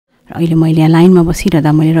अहिले मैले यहाँ लाइनमा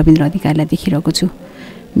बसिरहँदा मैले रविन्द्र अधिकारीलाई देखिरहेको छु।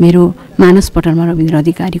 मेरो मानसपटलमा रविन्द्र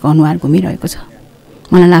अधिकारीको अनुहार घुमिरहेको छ।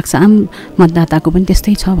 मलाई लाग्छ आम मतदाताको पनि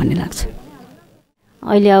त्यस्तै छ भन्ने लाग्छ।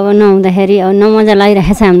 अहिले अब नहुँदाखेरि अब नमजा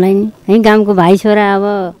लागिरहेको छ हामीलाई नि है, गाउँको भाइ छोरा।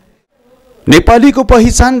 अब नेपालीको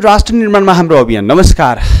पहिचान राष्ट्र निर्माणमा हाम्रो अभियान।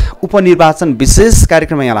 नमस्कार, उपनिर्वाचन विशेष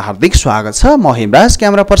कार्यक्रममा यहाँलाई हार्दिक स्वागत छ। म हेमराज,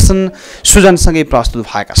 क्यामेरा पर्सन सुजनसँगै प्रस्तुत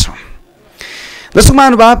भएका छौँ। दर्शक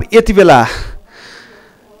महानुभाव, यति बेला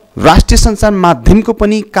राष्ट्रिय सञ्चार माध्यमको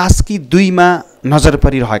पनि कास्की 2 मा नजर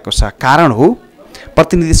परिरहेको छ। कारण हो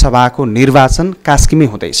प्रतिनिधि सभाको निर्वाचन कास्कीमै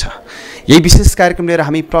हुँदैछ। यही विशेष कार्यक्रम लिएर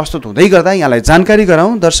हामी प्रस्तुत हुँदै गर्दा यहाँलाई जानकारी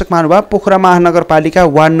गराउँ। दर्शक महानुभाव, पोखरा महानगरपालिका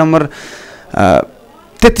वार्ड नम्बर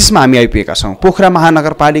 33 मा हामी आइपुगेका छौँ। पोखरा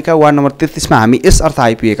महानगरपालिका वार्ड नम्बर 33 मा हामी यस अर्थ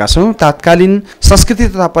आइपुगेका छौँ, तत्कालीन संस्कृति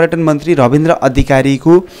तथा पर्यटन मन्त्री रविन्द्र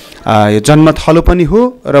अधिकारीको जन्मथलो पनि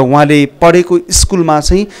हो र उहाँले पढेको स्कुलमा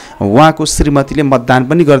चाहिँ उहाँको श्रीमतीले मतदान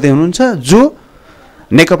पनि गर्दै हुनुहुन्छ, जो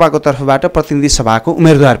नेकपाको तर्फबाट प्रतिनिधि सभाको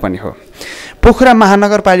उम्मेदवार पनि हो। पोखरा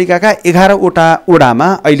महानगरपालिकाका 11 वटा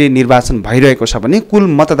वडामा अहिले निर्वाचन भइरहेको छ भने कुल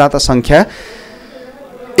मतदाता सङ्ख्या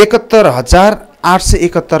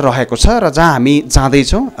 71,871 रहेको छ र जहाँ हामी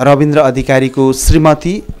जाँदैछौँ रविन्द्र अधिकारीको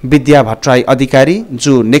श्रीमती विद्या भट्टराई अधिकारी,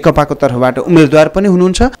 जो नेकपाको तर्फबाट उम्मेदवार पनि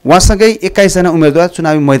हुनुहुन्छ। उहाँसँगै 21 जना उम्मेदवार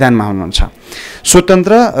चुनावी मैदानमा हुनुहुन्छ।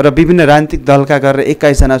 स्वतन्त्र र विभिन्न राजनीतिक दलका गरेर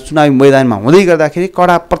 21 जना चुनावी मैदानमा हुँदै गर्दाखेरि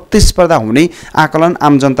कडा प्रतिस्पर्धा हुने आकलन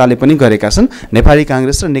आम जनताले पनि गरेका छन्। नेपाली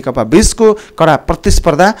काङ्ग्रेस र नेकपा बीचको कडा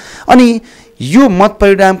प्रतिस्पर्धा, अनि यो मत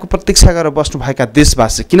परिणामको प्रतीक्षा गरेर बस्नुभएका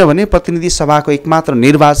देशवासी, किनभने प्रतिनिधि सभाको एकमात्र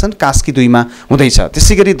निर्वाचन कास्की 2 मा हुँदैछ।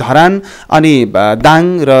 त्यसै गरी धरान अनि दाङ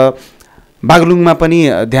र बागलुङमा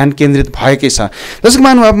पनि ध्यान केन्द्रित भएकै छ। दर्शक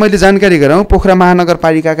महानुभाव, मैले जानकारी गराउँ, पोखरा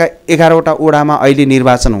महानगरपालिकाका 11 वटा वडामा अहिले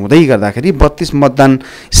निर्वाचन हुँदै गर्दाखेरि 32 मतदान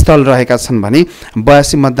स्थल रहेका छन् भने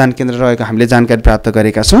 82 मतदान केन्द्र रहेको हामीले जानकारी प्राप्त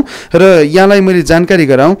गरेका छौँ। र यहाँलाई मैले जानकारी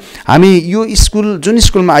गराउँ, हामी यो स्कुल जुन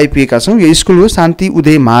स्कुलमा आइपुगेका छौँ, यो स्कुल हो शान्ति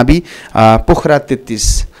उदय मावि पोखरा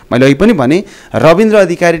 33। मैले अहिले पनि भने रविन्द्र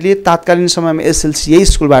अधिकारीले तात्कालीन समयमा एसएलसी यही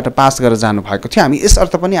स्कुलबाट पास गरेर जानुभएको थियो। हामी यस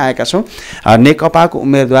अर्थ पनि आएका छौँ, नेकपाको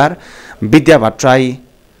उम्मेदवार विद्या भट्टराई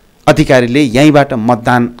अधिकारीले यहीँबाट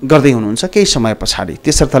मतदान गर्दै हुनुहुन्छ केही समय पछाडि।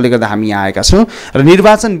 त्यसर्थले गर्दा हामी यहाँ आएका छौँ र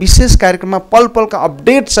निर्वाचन विशेष कार्यक्रममा पल पलका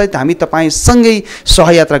अपडेटसहित हामी तपाईँसँगै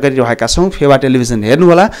सहयात्रा गरिरहेका छौँ। फेवा टेलिभिजन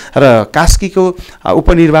हेर्नुहोला र कास्कीको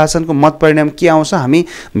उपनिर्वाचनको मत परिणाम के आउँछ हामी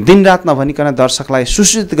दिनरात नभनिकन दर्शकलाई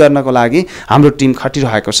सूचित गर्नको लागि हाम्रो टिम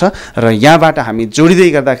खटिरहेको छ र यहाँबाट हामी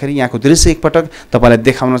जोडिँदै गर्दाखेरि यहाँको दृश्य एकपटक तपाईँलाई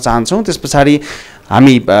देखाउन चाहन्छौँ। त्यस पछाडि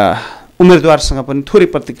हामी उम्मेदवारसँग पनि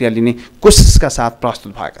थोरै प्रतिक्रिया लिने कोसिसका साथ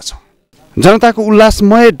प्रस्तुत भएका छौँ। जनताको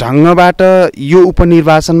उल्लासमय ढङ्गबाट यो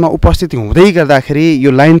उपनिर्वाचनमा उपस्थिति हुँदै गर्दाखेरि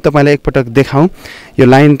यो लाइन तपाईँलाई एकपटक देखाउँ। यो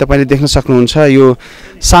लाइन तपाईँले देख्न सक्नुहुन्छ, यो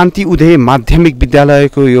शान्ति उदय माध्यमिक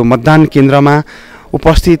विद्यालयको यो मतदान केन्द्रमा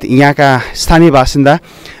उपस्थित यहाँका स्थानीय बासिन्दा।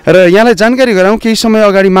 र यहाँलाई जानकारी गराउँ, केही समय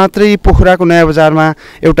अगाडि मात्रै पोखराको नयाँ बजारमा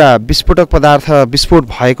एउटा विस्फोटक पदार्थ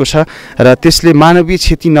विस्फोट भएको छ र त्यसले मानवीय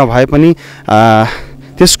क्षति नभए पनि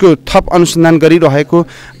त्यसको थप अनुसन्धान गरिरहेको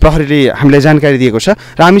प्रहरीले हामीलाई जानकारी दिएको छ।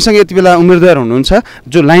 र हामीसँग यति बेला उम्मेदवार हुनुहुन्छ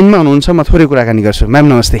जो लाइनमा हुनुहुन्छ। म थोरै कुराकानी गर्छु। म्याम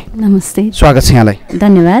नमस्ते। नमस्ते, स्वागत छ यहाँलाई।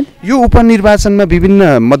 धन्यवाद। यो उपनिर्वाचनमा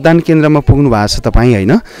विभिन्न मतदान केन्द्रमा पुग्नु भएको छ तपाईँ,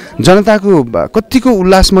 होइन? जनताको कतिको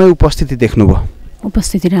उल्लासमय उपस्थिति देख्नुभयो?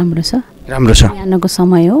 उपस्थिति राम्रो छ, राम्रो छ। बिहानको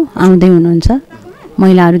समय हो, आउँदै हुनुहुन्छ,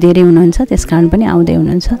 महिलाहरू धेरै हुनुहुन्छ, त्यस कारण पनि आउँदै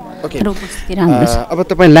हुनुहुन्छ र उपस्थिति राम्रो छ। अब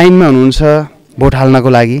तपाईँ लाइनमा हुनुहुन्छ भोट हाल्नको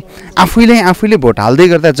लागि, आफैले भोट हाल्दै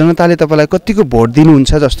गर्दा जनताले तपाईँलाई कतिको भोट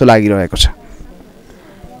दिनुहुन्छ जस्तो लागिरहेको छ?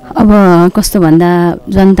 अब कस्तो भन्दा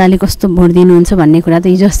जनताले कस्तो भोट दिनुहुन्छ भन्ने कुरा त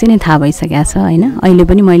हिजो अस्ति नै थाहा भइसकेको छ, होइन? अहिले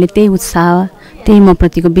पनि मैले त्यही उत्साह, त्यही म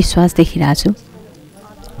प्रतिको विश्वास देखिरहेको छु।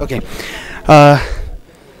 ओके,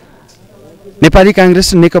 नेपाली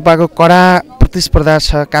काङ्ग्रेस नेकपाको कडा प्रतिस्पर्धा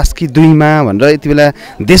छ कास्की 2 मा भनेर यति बेला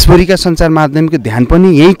देशभरिका सञ्चार माध्यमको ध्यान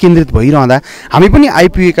पनि यही केन्द्रित भइरहँदा हामी पनि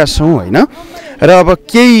आइपुगेका छौँ, होइन? र अब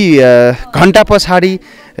केही घन्टा पछाडि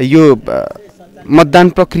यो मतदान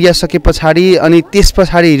प्रक्रिया सके पछाडि अनि त्यस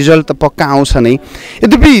पछाडि रिजल्ट त पक्का आउँछ नै।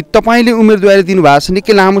 यद्यपि तपाईँले उम्मेदवारी दिनुभएको छ,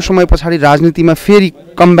 निकै लामो समय पछाडि राजनीतिमा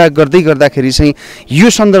फेरि कमब्याक गर्दै गर्दाखेरि चाहिँ यो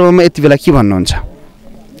सन्दर्भमा यति बेला के भन्नुहुन्छ?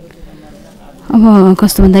 अब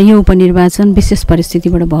कस्तो भन्दा यो उपनिर्वाचन विशेष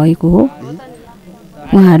परिस्थितिबाट भएको हो।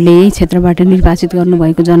 उहाँहरूले यही क्षेत्रबाट निर्वाचित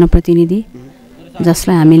गर्नुभएको जनप्रतिनिधि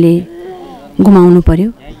जसलाई हामीले गुमाउनु पर्यो,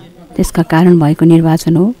 त्यसका कारण भएको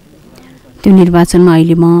निर्वाचन हो। त्यो निर्वाचनमा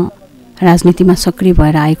अहिले म राजनीतिमा सक्रिय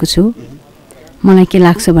भएर आएको छु। मलाई के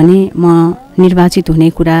लाग्छ भने म निर्वाचित हुने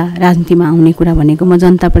कुरा, राजनीतिमा आउने कुरा भनेको म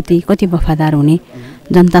जनताप्रति कति वफादार हुने,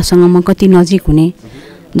 जनतासँग म कति नजिक हुने,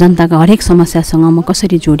 जनताका हरेक समस्यासँग म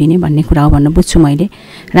कसरी जोडिने भन्ने कुरा हो भनेर बुझ्छु मैले।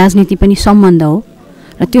 राजनीति पनि सम्बन्ध हो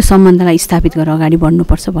र त्यो सम्बन्धलाई स्थापित गरेर अगाडि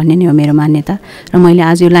बढ्नुपर्छ भन्ने नै हो मेरो मान्यता। र मैले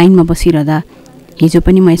आज यो लाइनमा बसिरहँदा, हिजो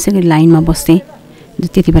पनि म यसै गरी लाइनमा बस्थेँ,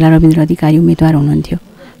 त्यति बेला रविन्द्र अधिकारी उम्मेदवार हुनुहुन्थ्यो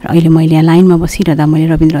र अहिले मैले यहाँ लाइनमा बसिरहँदा मैले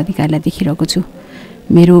रविन्द्र अधिकारीलाई देखिरहेको छु।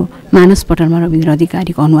 मेरो मानसपटलमा रविन्द्र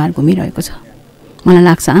अधिकारीको अनुहार घुमिरहेको छ। मलाई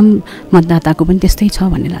लाग्छ आम मतदाताको पनि त्यस्तै छ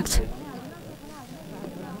भन्ने लाग्छ।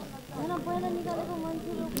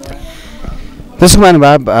 त्यसो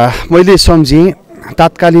महानुभाव, मैले सम्झेँ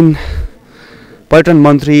तात्कालीन पर्यटन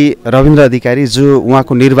मन्त्री रविन्द्र अधिकारी जो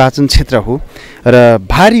उहाँको निर्वाचन क्षेत्र हो र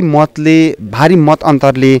भारी मत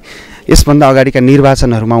अन्तरले यसभन्दा अगाडिका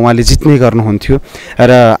निर्वाचनहरूमा उहाँले जित्ने गर्नुहुन्थ्यो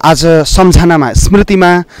र आज सम्झनामा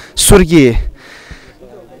स्मृतिमा स्वर्गीय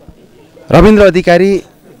रविन्द्र अधिकारी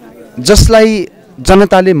जसलाई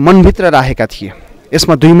जनताले मनभित्र राखेका थिए,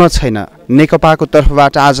 यसमा दुई मत छैन। नेकपाको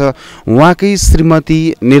तर्फबाट आज उहाँकै श्रीमती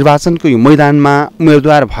निर्वाचनको यो मैदानमा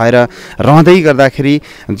उम्मेदवार भएर रहँदै गर्दाखेरि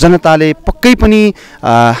जनताले पक्कै पनि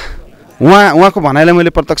उहाँको भनाइलाई मैले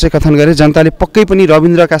प्रत्यक्ष कथन गरेँ, जनताले पक्कै पनि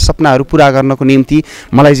रविन्द्रका सपनाहरू पुरा गर्नको निम्ति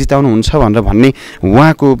मलाई जिताउनुहुन्छ भनेर भन्ने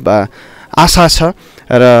उहाँको आशा छ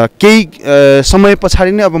र केही समय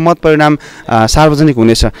पछाडि नै अब मत परिणाम सार्वजनिक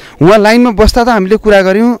हुनेछ। उहाँ लाइनमा बस्दा त हामीले कुरा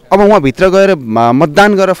गऱ्यौँ, अब उहाँभित्र गएर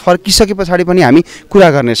मतदान गरेर फर्किसके पछाडि पनि हामी कुरा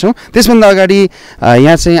गर्नेछौँ। त्यसभन्दा अगाडि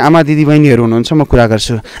यहाँ चाहिँ आमा दिदीबहिनीहरू हुनुहुन्छ, म कुरा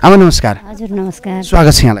गर्छु। आमा नमस्कार। हजुर नमस्कार,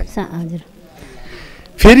 स्वागत छ यहाँलाई। हजुर।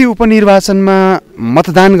 फेरि उपनिर्वाचनमा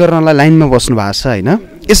मतदान गर्नलाई लाइनमा बस्नु भएको छ होइन?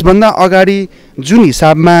 यसभन्दा अगाडि जुन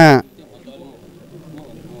हिसाबमा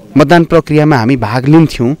मतदान प्रक्रियामा हामी भाग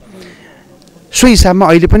लिन्थ्यौँ, सो हिसाबमा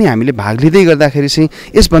अहिले पनि हामीले भाग लिँदै गर्दाखेरि चाहिँ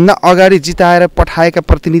यसभन्दा अगाडि जिताएर पठाएका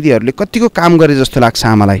प्रतिनिधिहरूले कतिको काम गरे जस्तो लाग्छ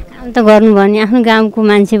आमालाई? काम त गर्नु भयो नि, आफ्नो गाउँको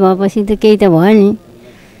मान्छे भएपछि त केही त भयो नि।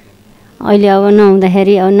 अहिले अब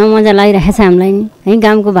नहुँदाखेरि अब नमजा लागिरहेको छ हामीलाई नि है।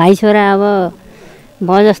 गाउँको भाइ छोरा अब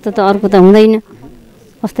भयो जस्तो त अर्को त हुँदैन।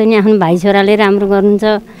 कस्तै नि आफ्नो भाइ छोराले राम्रो गर्नुहुन्छ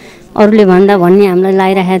अरूले भन्दा भन्ने हामीलाई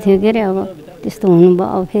लागिरहेको थियो के अरे। अब त्यस्तो हुनुभयो।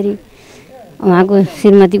 अब फेरि उहाँको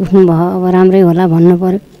श्रीमती उठ्नुभयो, अब राम्रै होला भन्नु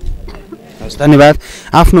पर्यो। धन्यवाद।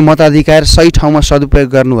 आफ्नो मताधिकार सही ठाउँमा सदुपयोग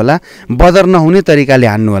गर्नु होला, बदर नहुने तरिकाले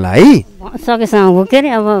हान्नु होला है। सकेसँग हो के अरे।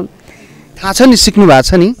 अब थाहा छ नि, सिक्नु भएको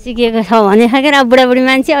छ नि। सिकेको छ भने खाएर अब बुढाबुढी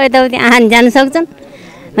मान्छे अब यताउति जानु सक्छन्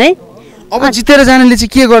है। अब जितेर जानेले चाहिँ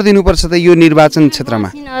के गरिदिनुपर्छ त यो निर्वाचन क्षेत्रमा?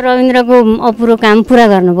 रविन्द्रको अपुरो काम पुरा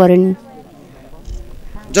गर्नु पर्यो नि।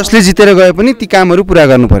 जसले जितेर गए पनि ती कामहरू पुरा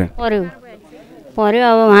गर्नु पर्यो। पर्यो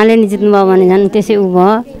अब उहाँले नि जित्नुभयो भने झन् त्यसै उ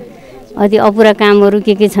भयो। अति अपुरा कामहरू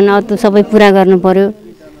के छन् त्यो सबै पुरा गर्नु पर्यो।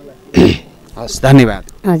 हस्, धन्यवाद।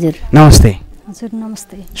 हजुर नमस्ते। हजुर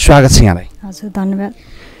नमस्ते, स्वागत छ यहाँलाई। हजुर धन्यवाद।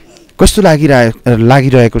 कस्तो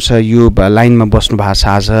लागिरहेको छ यो लाइनमा बस्नु भएको छ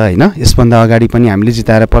आज होइन? यसभन्दा अगाडि पनि हामीले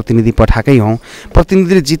जिताएर प्रतिनिधि पठाएकै हौँ।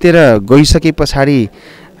 प्रतिनिधिले जितेर गइसके पछाडि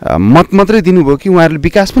मत मात्रै दिनुभयो कि उहाँहरूले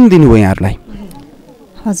विकास पनि दिनुभयो यहाँहरूलाई?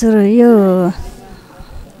 हजुर यो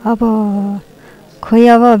अब खोइ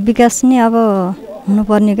अब विकास नै अब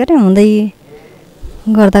हुनुपर्ने के अरे, हुँदै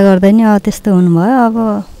गर्दा नि अब त्यस्तो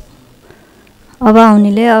हुनुभयो। अब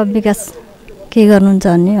आउनेले अब विकास के गर्नुहुन्छ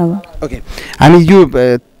भन्ने। अब ओके, हामी यो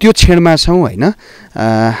त्यो क्षणमा छौँ होइन?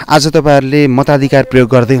 आज तपाईँहरूले मताधिकार प्रयोग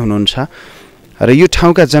गर्दै हुनुहुन्छ र यो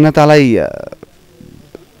ठाउँका जनतालाई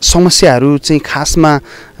समस्याहरू चाहिँ खासमा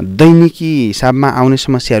दैनिकी हिसाबमा आउने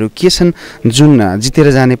समस्याहरू के छन् जुन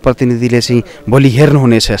जितेर जाने प्रतिनिधिले चाहिँ भोलि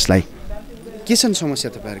हेर्नुहुनेछ? यसलाई के छन् समस्या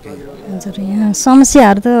तपाईँहरूको? हजुर यहाँ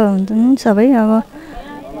समस्याहरू त हुन्छ नि सबै। अब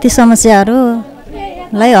ती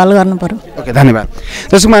समस्याहरूलाई हल गर्नु पर्यो। ओके, धन्यवाद।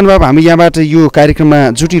 दर्शक महानुभाव, हामी यहाँबाट यो कार्यक्रममा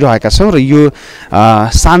जुटिरहेका छौँ र यो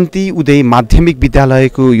शान्ति उदय माध्यमिक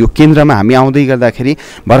विद्यालयको यो केन्द्रमा हामी आउँदै गर्दाखेरि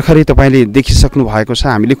भर्खरै तपाईँले देखिसक्नु भएको छ,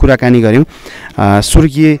 हामीले कुराकानी गऱ्यौँ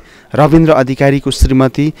स्वर्गीय रविन्द्र अधिकारीको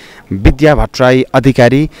श्रीमती विद्या भट्टराई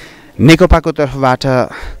अधिकारी नेकपाको तर्फबाट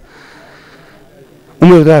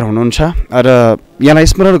उम्मेदवार हुनुहुन्छ र यहाँलाई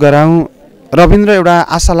स्मरण गराउँ, रविन्द्र एउटा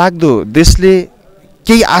आशा लाग्दो, देशले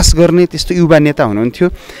केही आश गर्ने त्यस्तो युवा नेता हुनुहुन्थ्यो।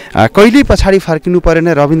 कहिल्यै पछाडि फर्किनु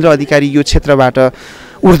परेन। रविन्द्र अधिकारी यो क्षेत्रबाट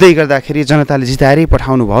उठ्दै गर्दाखेरि जनताले जिताएरै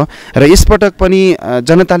पठाउनु भयो र यसपटक पनि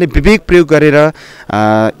जनताले विवेक प्रयोग गरेर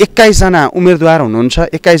 21 जना उम्मेदवार हुनुहुन्छ।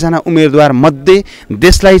 21 जना उम्मेदवार मध्ये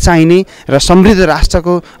देशलाई चाहिने र समृद्ध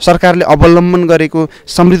राष्ट्रको सरकारले अवलम्बन गरेको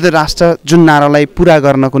समृद्ध राष्ट्र जुन नारालाई पुरा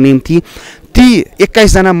गर्नको निम्ति ती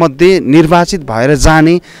 21 जना मध्ये निर्वाचित भएर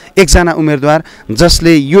जाने एकजना उम्मेदवार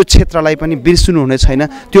जसले यो क्षेत्रलाई पनि बिर्सनु हुने छैन,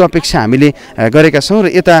 त्यो अपेक्षा हामीले गरेका छौँ। र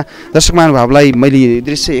यता दर्शक महानुभावलाई मैले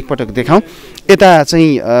दृश्य एकपटक देखाउँ। यता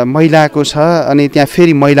चाहिँ महिलाको छ अनि त्यहाँ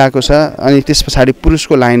फेरि महिलाको छ अनि त्यस पछाडि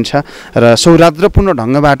पुरुषको लाइन छ र सौहार्दपूर्ण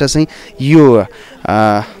ढङ्गबाट चाहिँ यो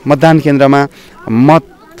मतदान केन्द्रमा मत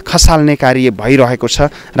मत खसाल्ने कार्य भइरहेको छ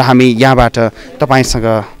र हामी यहाँबाट तपाईसँग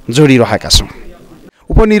जोडिरहेका छौँ।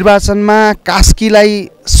 उपनिर्वाचनमा कास्कीलाई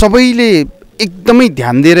सबैले एकदमै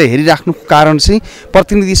ध्यान दिएर हेरिराख्नुको कारण चाहिँ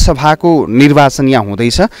प्रतिनिधि सभाको निर्वाचन यहाँ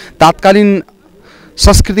हुँदैछ। तात्कालीन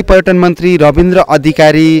संस्कृति पर्यटन मन्त्री रविन्द्र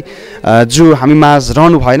अधिकारी जो हामी माझ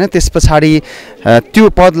रहनु भएन, त्यस पछाडि त्यो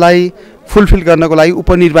पदलाई फुलफिल गर्नको लागि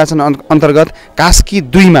उपनिर्वाचन अन्तर्गत कास्की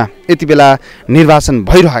 2 मा यति बेला निर्वाचन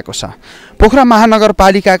भइरहेको छ। पोखरा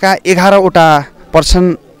महानगरपालिकाका 11वटा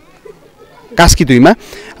पर्छन् कास्की 2 मा।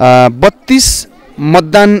 32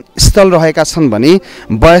 मतदान स्थल रहेका छन् भने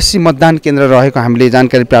 82 मतदान केन्द्र रहेको हामीले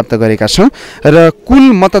जानकारी प्राप्त गरेका छौँ र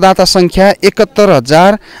कुल मतदाता सङ्ख्या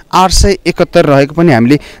 71,871 रहेको पनि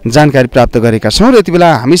हामीले जानकारी प्राप्त गरेका छौँ। र यति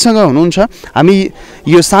बेला हामीसँग हुनुहुन्छ, हामी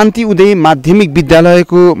यो शान्ति उदय माध्यमिक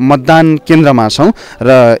विद्यालयको मतदान केन्द्रमा छौँ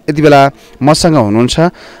र यति बेला मसँग हुनुहुन्छ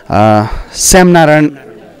श्यामनारायण,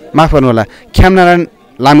 माफ गर्नुहोला, ख्यामनारायण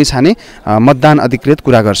लामिछाने, मतदान अधिकृत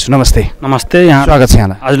कुरा गर्छु। नमस्ते। नमस्ते, यहाँ स्वागत छ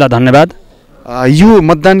यहाँलाई। हजुरलाई धन्यवाद। यो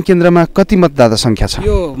मतदान केन्द्रमा कति मतदाता सङ्ख्या छ?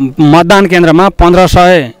 यो मतदान केन्द्रमा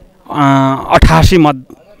 1588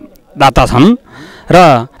 मतदाता छन् र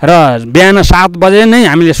बिहान 7 बजे नै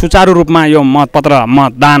हामीले सुचारू रूपमा यो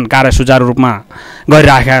मतदान कार्य सुचारू रूपमा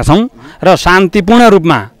गरिराखेका छौँ र शान्तिपूर्ण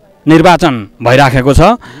रूपमा निर्वाचन भइराखेको छ।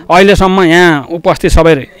 अहिलेसम्म यहाँ उपस्थित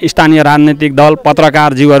सबै स्थानीय राजनीतिक दल,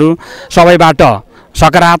 पत्रकारज्यूहरू सबैबाट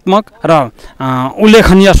सकारात्मक र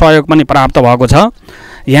उल्लेखनीय सहयोग पनि प्राप्त भएको छ।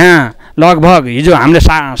 यहाँ लगभग हिजो हामीले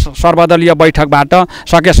सर्वदलीय बैठकबाट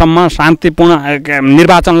सकेसम्म शान्तिपूर्ण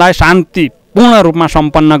निर्वाचनलाई शान्तिपूर्ण रूपमा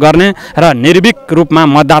सम्पन्न गर्ने र निर्भीक रूपमा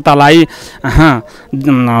मतदातालाई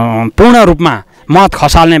पूर्ण रूपमा मत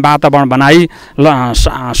खसाल्ने वातावरण बनाई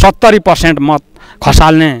 70% मत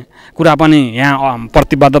खसाल्ने कुरा पनि यहाँ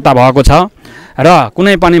प्रतिबद्धता भएको छ र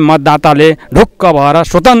कुनै पनि मतदाताले ढुक्क भएर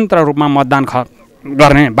स्वतन्त्र रूपमा मतदान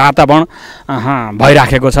गर्ने वातावरण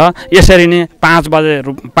भइराखेको छ। यसरी नै 5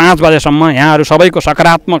 बजेसम्म यहाँहरू सबैको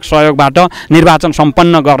सकारात्मक सहयोगबाट निर्वाचन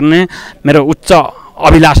सम्पन्न गर्ने मेरो उच्च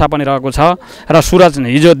अभिलाषा पनि रहेको छ र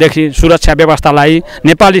हिजोदेखि सुरक्षा व्यवस्थालाई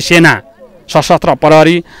नेपाली सेना, सशस्त्र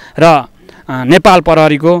प्रहरी र नेपाल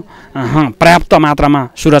प्रहरीको पर्याप्त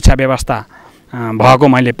मात्रामा सुरक्षा व्यवस्था भएको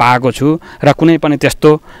मैले पाएको छु र कुनै पनि त्यस्तो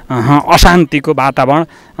अशान्तिको वातावरण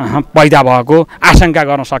पैदा भएको आशंका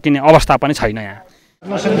गर्न सकिने अवस्था पनि छैन। यहाँ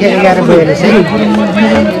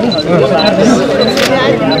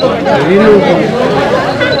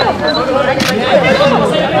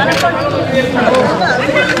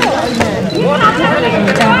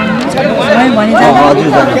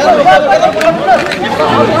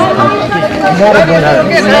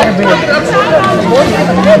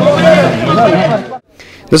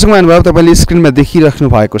दर्शक महानुभाव, तपाईँले स्क्रिनमा देखिराख्नु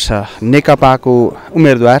भएको छ नेकपाको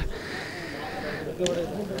उम्मेदवार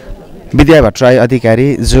विद्या भट्टराई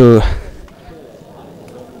अधिकारी जो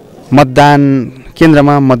मतदान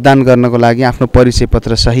केन्द्रमा मतदान गर्नको लागि आफ्नो परिचय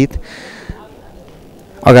पत्र सहित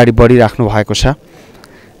अगाडि बढिराख्नु भएको छ।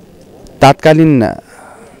 तात्कालीन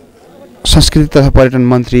संस्कृति तथा पर्यटन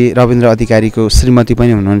मन्त्री रविन्द्र अधिकारीको श्रीमती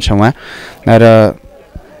पनि हुनुहुन्छ उहाँ र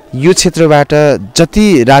यो क्षेत्रबाट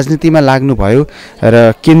जति राजनीतिमा लाग्नुभयो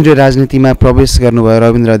र केन्द्रीय राजनीतिमा प्रवेश गर्नुभयो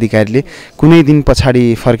रविन्द्र अधिकारीले, कुनै दिन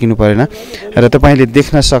पछाडि फर्किनु परेन र तपाईँले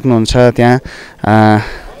देख्न सक्नुहुन्छ त्यहाँ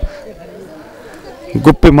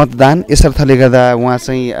गोप्य मतदान। यसर्थले गर्दा उहाँ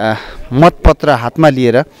चाहिँ मतपत्र हातमा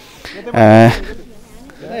लिएर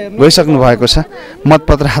गइसक्नु भएको छ।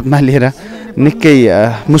 मतपत्र हातमा लिएर निकै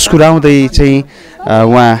मुस्कुराउँदै चाहिँ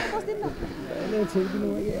उहाँ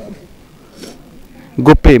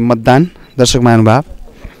गोप्य मतदान। दर्शक महानुभाव,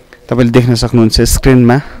 तपाईँले देख्न सक्नुहुन्छ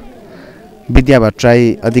स्क्रिनमा विद्या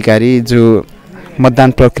भट्टराई अधिकारी जो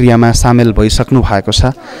मतदान प्रक्रियामा सामेल भइसक्नु भएको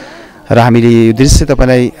छ र हामीले यो दृश्य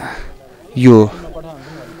तपाईँलाई यो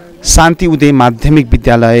शान्ति उदय माध्यमिक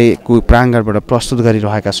विद्यालयको प्राङ्गणबाट प्रस्तुत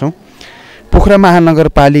गरिरहेका छौँ। पोखरा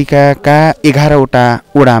महानगरपालिकाका 11वटा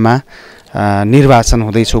वडामा निर्वाचन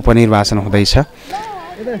हुँदैछ, उपनिर्वाचन हुँदैछ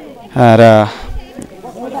र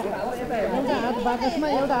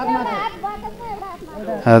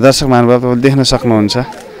दर्शक महानुभाव, तपाईँले देख्न सक्नुहुन्छ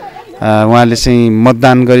उहाँले चाहिँ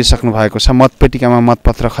मतदान गरिसक्नु भएको छ, मतपेटिकामा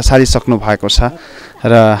मतपत्र खसालिसक्नु भएको छ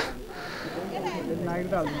र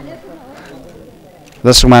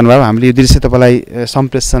दर्शक महानुभाव, हामीले यो दृश्य तपाईँलाई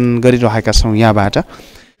सम्प्रेषण गरिरहेका छौँ यहाँबाट।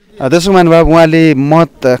 दर्शक महानुभाव, उहाँले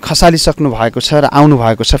मत खसालिसक्नु भएको छ र आउनु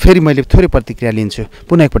भएको छ। फेरि मैले थोरै प्रतिक्रिया लिन्छु।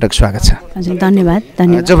 पुनः एकपटक स्वागत छ। हजुर, धन्यवाद।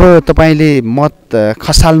 जब तपाईँले मत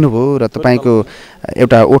खसाल्नुभयो र तपाईँको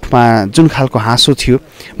एउटा ओठमा जुन खालको हाँसो थियो,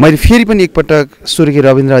 मैले फेरि पनि एकपटक स्वर्गीय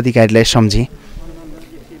रविन्द्र अधिकारीलाई सम्झेँ।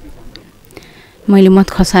 मैले मत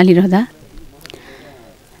खसालिरहँदा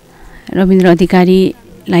रविन्द्र अधिकारी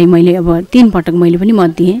अधिकारीलाई मैले अब 3 पटक मैले पनि मत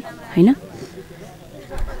दिएँ हैन।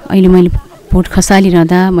 अहिले मैले भोट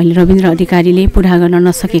खसालिरहँदा मैले रविन्द्र अधिकारीले पुरा गर्न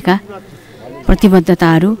नसकेका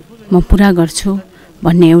प्रतिबद्धताहरू म पुरा गर्छु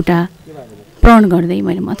भन्ने एउटा प्रण गर्दै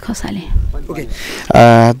मैले मत खसालेँ। ओके,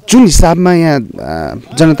 जुन हिसाबमा यहाँ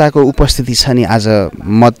जनताको उपस्थिति छ नि आज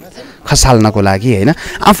मत खसाल्नको लागि हैन,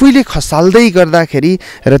 आफैले खसाल्दै गर्दाखेरि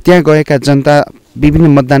र त्यहाँ गएका जनता विभिन्न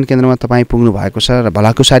मतदान केन्द्रमा तपाईँ पुग्नु भएको छ र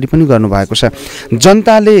भलाकुसारी पनि गर्नुभएको छ,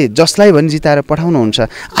 जनताले जसलाई पनि जिताएर पठाउनुहुन्छ,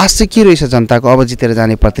 आश चाहिँ के रहेछ जनताको अब जितेर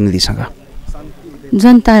जाने प्रतिनिधिसँग?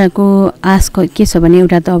 जनताको आश के छ भने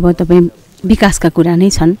एउटा त अब तपाईँ विकासका कुरा नै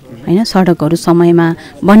छन् हैन, सडकहरू समयमा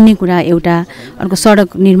बन्ने कुरा एउटा, अर्को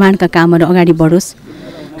सडक निर्माणका कामहरू अगाडि बढोस्,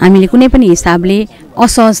 हामीले कुनै पनि हिसाबले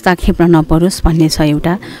असहजता खेप्न नपरोस् भन्ने छ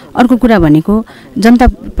एउटा। अर्को कुरा भनेको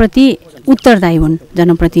जनताप्रति उत्तरदायी हुन्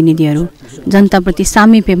जनप्रतिनिधिहरू, जनताप्रति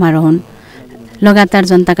सामिप्यमा रहन्, लगातार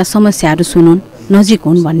जनताका समस्याहरू सुनुन्, नजिक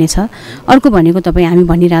हुन् भन्ने छ। अर्को भनेको तपाईँ हामी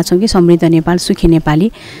भनिरहेछौँ कि समृद्ध नेपाल सुखी नेपाली,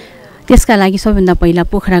 त्यसका लागि सबैभन्दा पहिला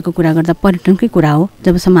पोखराको कुरा गर्दा पर्यटनकै कुरा हो।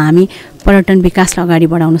 जबसम्म हामी पर्यटन विकासलाई अगाडि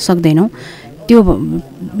बढाउन सक्दैनौँ, त्यो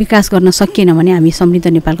विकास गर्न सकिएन भने हामी समृद्ध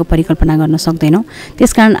नेपालको परिकल्पना गर्न सक्दैनौँ।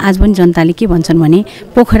 त्यसकारण आज पनि जनताले के भन्छन् भने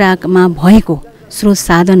पोखरामा भएको स्रोत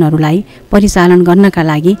साधनहरूलाई परिचालन गर्नका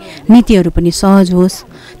लागि नीतिहरू पनि सहज होस्,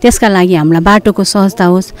 त्यसका लागि हामीलाई बाटोको सहजता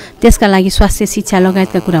होस्, त्यसका लागि स्वास्थ्य शिक्षा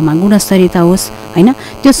लगायतका कुरामा गुणस्तरीयता होस् हैन।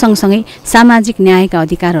 त्यो सँगसँगै सामाजिक न्यायका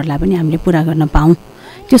अधिकारहरूलाई पनि हामीले पुरा गर्न पाऊँ,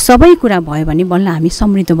 त्यो सबै कुरा भयो भने बल्ल हामी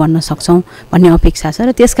समृद्ध बन्न सक्छौँ भन्ने अपेक्षा छ।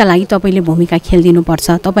 र त्यसका लागि तपाईँले भूमिका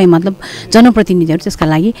खेलिदिनुपर्छ, तपाईँ मतलब जनप्रतिनिधिहरू त्यसका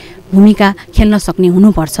लागि भूमिका खेल्न सक्ने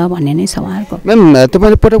हुनुपर्छ भन्ने नै छ उहाँहरूको। म्याम,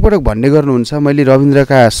 तपाईँले पटक पटक भन्ने गर्नुहुन्छ मैले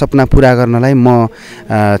रविन्द्रका सपना पुरा गर्नलाई म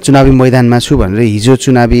चुनावी मैदानमा छु भनेर हिजो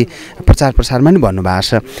चुनावी प्रचार प्रसारमा नि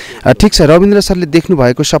भन्नुभएको छ। ठिक छ, रविन्द्र सरले देख्नु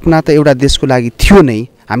भएको सपना त एउटा देशको लागि थियो नै,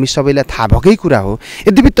 हामी सबैलाई थाहा भएकै कुरा हो।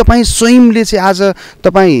 यद्यपि तपाईँ स्वयंले चाहिँ आज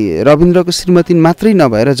तपाईँ रविन्द्रको श्रीमती मात्रै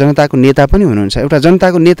नभएर जनताको नेता पनि हुनुहुन्छ। एउटा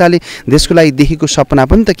जनताको नेताले देशको लागि देखेको सपना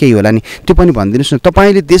पनि त केही होला नि, त्यो पनि भनिदिनुहोस् न।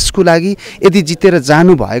 तपाईँले देशको लागि यदि जितेर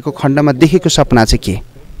जानुभएको खण्डमा देखेको सपना चाहिँ के?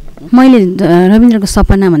 मैले रविन्द्रको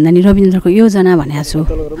सपना भन्दा नि रविन्द्रको योजना भनेको छु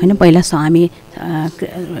हैन। पहिला हामी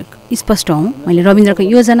स्पष्ट हौँ, मैले रविन्द्रको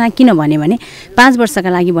योजना किन भने 5 वर्षका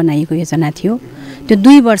लागि बनाइएको योजना थियो। त्यो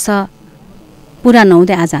 2 वर्ष पुरा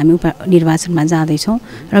नहुँदै आज हामी उपनिर्वाचनमा जाँदैछौँ।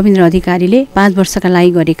 रविन्द्र अधिकारीले 5 वर्षका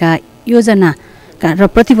लागि गरेका योजनाका र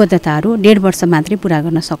प्रतिबद्धताहरू 1.5 वर्ष मात्रै पुरा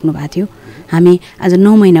गर्न सक्नुभएको थियो। हामी आज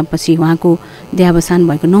 9 महिनापछि उहाँको देहावसान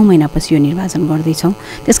भएको 9 महिनापछि यो निर्वाचन गर्दैछौँ।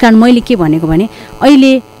 त्यसकारण मैले के भनेको भने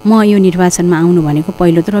अहिले म यो निर्वाचनमा आउनु भनेको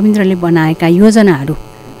पहिलो त रविन्द्रले बनाएका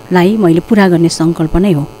योजनाहरूलाई मैले पुरा गर्ने सङ्कल्प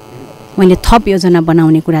नै हो। मैले थप योजना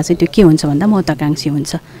बनाउने कुरा चाहिँ त्यो के हुन्छ भन्दा महत्त्वाकांक्षी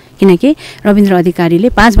हुन्छ, किनकि रविन्द्र अधिकारीले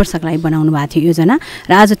 5 वर्षका लागि बनाउनु भएको थियो योजना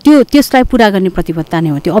र आज त्यसलाई पुरा गर्ने प्रतिबद्धता नै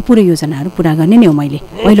हो। त्यो अपुरो योजनाहरू पुरा गर्ने नै हो मैले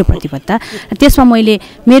पहिलो प्रतिबद्धता। र त्यसमा मैले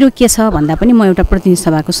मेरो के छ भन्दा पनि म एउटा प्रतिनिधि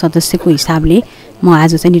सभाको सदस्यको हिसाबले म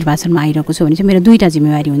आज चाहिँ निर्वाचनमा आइरहेको छु भने चाहिँ मेरो 2टा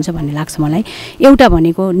जिम्मेवारी हुन्छ भन्ने लाग्छ मलाई। एउटा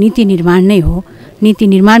भनेको नीति निर्माण नै हो, नीति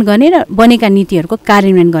निर्माण गर्ने र बनेका नीतिहरूको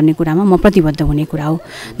कार्यान्वयन गर्ने कुरामा म प्रतिबद्ध हुने कुरा हो।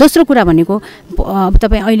 दोस्रो कुरा भनेको अब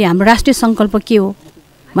तपाईँ अहिले हाम्रो राष्ट्रिय सङ्कल्प के हो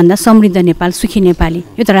भन्दा समृद्ध नेपाल सुखी नेपाली,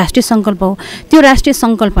 यो त राष्ट्रिय सङ्कल्प हो। त्यो राष्ट्रिय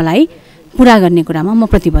सङ्कल्पलाई पुरा गर्ने कुरामा म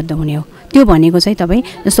प्रतिबद्ध हुने हो। त्यो भनेको चाहिँ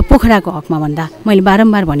तपाईँ जस्तो पोखराको हकमा भन्दा मैले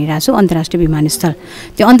बारम्बार भनिरहेको छु अन्तर्राष्ट्रिय विमानस्थल,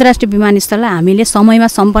 त्यो अन्तर्राष्ट्रिय विमानस्थललाई हामीले समयमा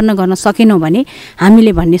सम्पन्न गर्न सकेनौँ भने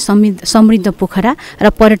हामीले भन्ने समृद्ध पोखरा र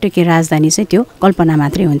पर्यटकीय राजधानी चाहिँ त्यो कल्पना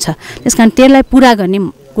मात्रै हुन्छ। त्यसकारण त्यसलाई पुरा गर्ने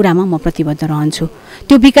कुरामा म प्रतिबद्ध रहन्छु।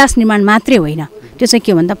 त्यो विकास निर्माण मात्रै होइन, त्यो चाहिँ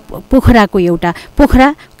के भन्दा पोखराको एउटा पोखरा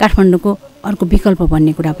काठमाडौँको अर्को विकल्प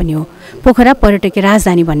भन्ने कुरा पनि हो, पोखरा पर्यटकीय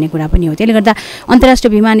राजधानी भन्ने कुरा पनि हो। त्यसले गर्दा अन्तर्राष्ट्रिय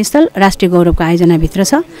विमानस्थल राष्ट्रिय गौरवको आयोजनाभित्र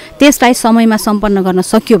छ, त्यसलाई समयमा सम्पन्न गर्न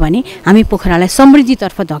सक्यो भने हामी पोखरालाई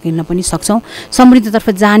समृद्धितर्फ धकेल्न पनि सक्छौँ। समृद्धितर्फ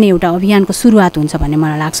जाने एउटा अभियानको सुरुवात हुन्छ भन्ने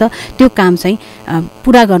मलाई लाग्छ। त्यो काम चाहिँ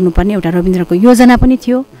पुरा गर्नुपर्ने एउटा रविन्द्रको योजना पनि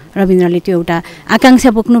थियो, रविन्द्रले त्यो एउटा आकाङ्क्षा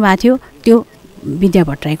बोक्नु भएको थियो, त्यो विद्या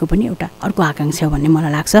भट्टराईको पनि एउटा अर्को आकाङ्क्षा हो भन्ने मलाई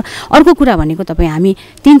लाग्छ। अर्को कुरा भनेको तपाईँ हामी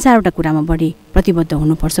 3-4वटा कुरामा बढी प्रतिबद्ध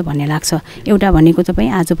हुनुपर्छ भन्ने लाग्छ। एउटा भनेको तपाईँ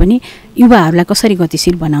आज पनि युवाहरूलाई कसरी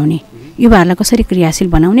गतिशील बनाउने, युवाहरूलाई कसरी क्रियाशील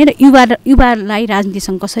बनाउने र युवालाई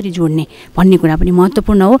राजनीतिसँग कसरी जोड्ने भन्ने कुरा पनि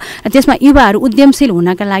महत्त्वपूर्ण हो। र त्यसमा युवाहरू उद्यमशील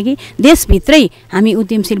हुनका लागि देशभित्रै हामी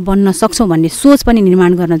उद्यमशील बन्न सक्छौँ भन्ने सोच पनि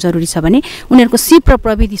निर्माण गर्न जरुरी छ भने उनीहरूको सिप र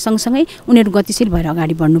प्रविधि सँगसँगै उनीहरू गतिशील भएर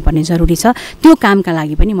अगाडि बढ्नुपर्ने जरुरी छ। त्यो कामका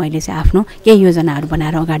लागि पनि मैले चाहिँ आफ्नो केही योजनाहरू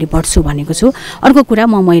बनाएर अगाडि बढ्छु भनेको छु। अर्को कुरा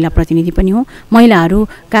म महिला प्रतिनिधि पनि हो,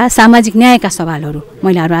 महिलाहरूका सामाजिक न्यायका सवालहरू,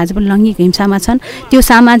 महिलाहरू आज पनि लैङ्गिक हिंसामा छन्, त्यो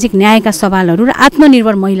सामाजिक न्यायका सवालहरू र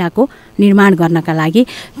आत्मनिर्भर महिलाको निर्माण गर्नका लागि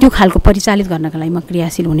त्यो खालको परिचालित गर्नका लागि म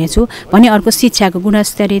क्रियाशील हुनेछु भने अर्को शिक्षाको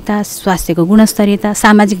गुणस्तरीयता स्वास्थ्यको गुणस्तरीयता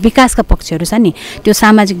सामाजिक विकासका पक्षहरू छन् नि त्यो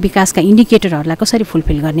सामाजिक विकासका इन्डिकेटरहरूलाई कसरी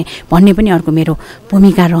फुलफिल गर्ने भन्ने पनि अर्को मेरो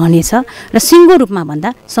भूमिका रहनेछ र सिङ्गो रूपमा भन्दा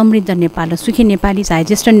समृद्ध नेपाल र सुखी नेपाली चाहे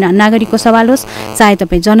ज्येष्ठ नागरिकको सवाल होस् चाहे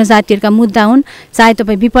तपाईँ जनजातिहरूका मुद्दा हुन् चाहे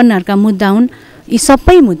तपाईँ विपन्नहरूका मुद्दा हुन् यी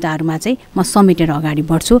सबै मुद्दाहरूमा चाहिँ म समेटेर अगाडि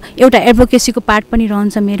बढ्छु एउटा एडभोकेसीको पार्ट पनि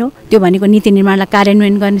रहन्छ मेरो त्यो भनेको नीति निर्माणलाई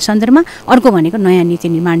कार्यान्वयन गर्ने सन्दर्भमा अर्को भनेको नयाँ नीति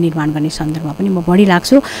निर्माण गर्ने सन्दर्भमा पनि म बढी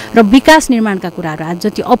लाग्छु र विकास निर्माणका कुराहरू आज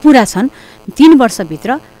जति अपुरा छन् 3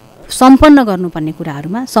 वर्षभित्र सम्पन्न गर्नुपर्ने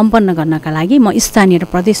कुराहरूमा सम्पन्न गर्नका लागि म स्थानीय र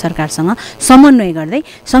प्रदेश सरकारसँग समन्वय गर्दै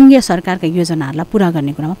सङ्घीय सरकारका योजनाहरूलाई पुरा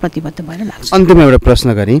गर्ने कुरामा प्रतिबद्ध भएर लाग्छु। अन्त्यमा एउटा प्रश्न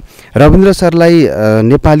गरेँ रविन्द्र सरलाई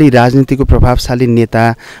नेपाली राजनीतिको प्रभावशाली नेता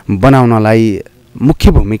बनाउनलाई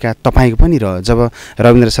मुख्य भूमिका तपाईँको पनि रह्यो जब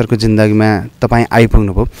रविन्द्र सरको जिन्दगीमा तपाईँ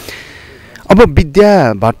आइपुग्नुभयो अब विद्या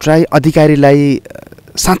भट्टराई अधिकारीलाई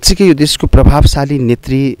साँच्चीकै यो देशको प्रभावशाली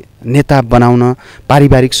नेता बनाउन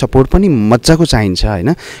पारिवारिक सपोर्ट पनि मजाको चाहिन्छ होइन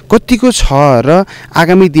कतिको छ र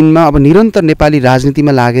आगामी दिनमा अब निरन्तर नेपाली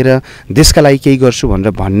राजनीतिमा लागेर देशका लागि केही गर्छु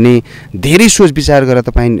भनेर भन्ने धेरै सोच विचार गरेर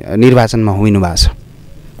तपाईँ निर्वाचनमा हुनु भएको छ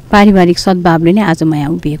पारिवारिक सद्भावले नै आज म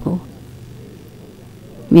यहाँ उभिएको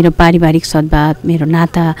मेरो पारिवारिक सद्भाव मेरो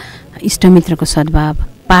नाता इष्टमित्रको सद्भाव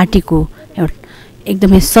पार्टीको एउटा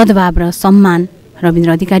एकदमै सद्भाव र सम्मान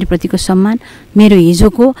रविन्द्र अधिकारीप्रतिको सम्मान मेरो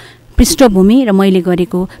हिजोको पृष्ठभूमि र मैले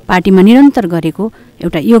गरेको पार्टीमा निरन्तर गरेको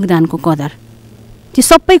एउटा योगदानको कदर ती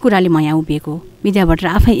सबै कुराले म यहाँ उभिएको विद्या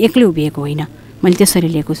भट्टराई आफै एक्लै उभिएको होइन मैले त्यसरी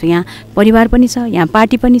लिएको छु यहाँ परिवार पनि छ यहाँ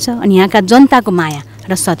पार्टी पनि छ अनि यहाँका जनताको माया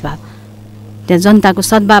र सद्भाव त्यहाँ जनताको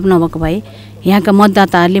सद्भाव नभएको भए यहाँका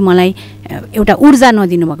मतदाताहरूले मलाई एउटा ऊर्जा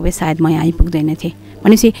नदिनु भएको भए सायद म यहाँ आइपुग्दैन थिएँ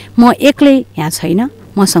भनेपछि म एक्लै यहाँ छैन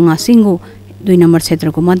मसँग सिङ्गो 2 नम्बर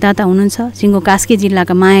क्षेत्रको मतदाता हुनुहुन्छ सिङ्गो कास्की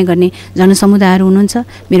जिल्लाका माया गर्ने जनसमुदायहरू हुनुहुन्छ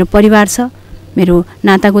मेरो परिवार छ मेरो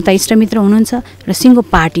नातागोता इष्टमित्र हुनुहुन्छ र सिङ्गो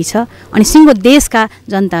पार्टी छ अनि सिङ्गो देशका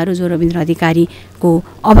जनताहरू जो रविन्द्र अधिकारीको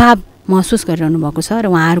अभाव महसुस गरिरहनु भएको छ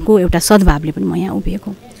र उहाँहरूको एउटा सद्भावले पनि म यहाँ उभिएको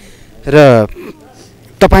र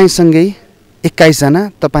तपाईँसँगै 21 जना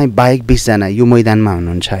तपाईँ बाहेक 20 जना यो मैदानमा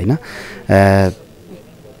हुनुहुन्छ होइन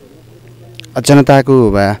जनताको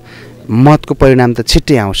मतको परिणाम त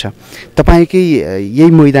छिट्टै आउँछ तपाईँकै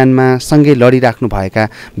यही मैदानमा सँगै लडिराख्नु भएका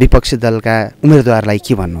विपक्षी दलका उम्मेदवारलाई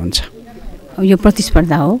के भन्नुहुन्छ अब यो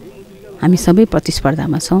प्रतिस्पर्धा हो हामी सबै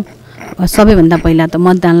प्रतिस्पर्धामा छौँ सबैभन्दा पहिला त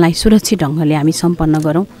मतदानलाई सुरक्षित ढङ्गले हामी सम्पन्न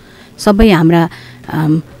गरौँ सबै हाम्रा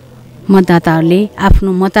मतदाताहरूले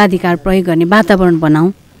आफ्नो मताधिकार प्रयोग गर्ने वातावरण बनाऊँ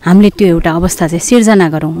हामीले त्यो एउटा अवस्था चाहिँ सिर्जना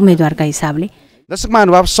गरौँ उम्मेदवारका हिसाबले दर्शक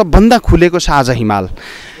महानुभाव सबभन्दा खुलेको छ आज हिमाल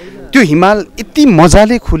त्यो हिमाल यति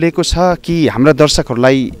मजाले खुलेको छ कि हाम्रा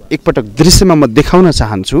दर्शकहरूलाई एकपटक दृश्यमा म देखाउन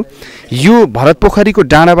चाहन्छु यो भरत पोखरीको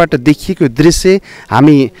डाँडाबाट देखिएको दृश्य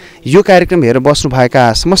हामी यो कार्यक्रम हेरेर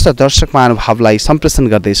बस्नुभएका समस्त दर्शक महानुभावलाई सम्प्रेषण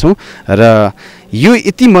गर्दैछौँ र यो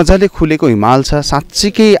यति मजाले खुलेको हिमाल छ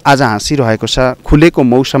साँच्चीकै आज हाँसिरहेको छ खुलेको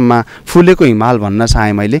मौसममा फुलेको हिमाल भन्न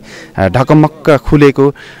चाहेँ मैले ढकमक्क खुलेको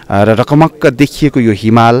र ढकमक्क देखिएको यो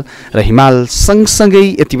हिमाल र हिमाल सँगसँगै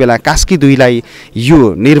यति बेला कास्की 2लाई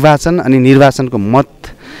यो निर्वाचन अनि निर्वाचनको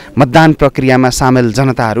मतदान प्रक्रियामा सामेल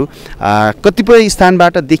जनताहरू कतिपय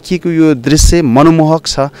स्थानबाट देखिएको यो दृश्य मनमोहक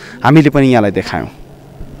छ हामीले पनि यहाँलाई देखायौँ।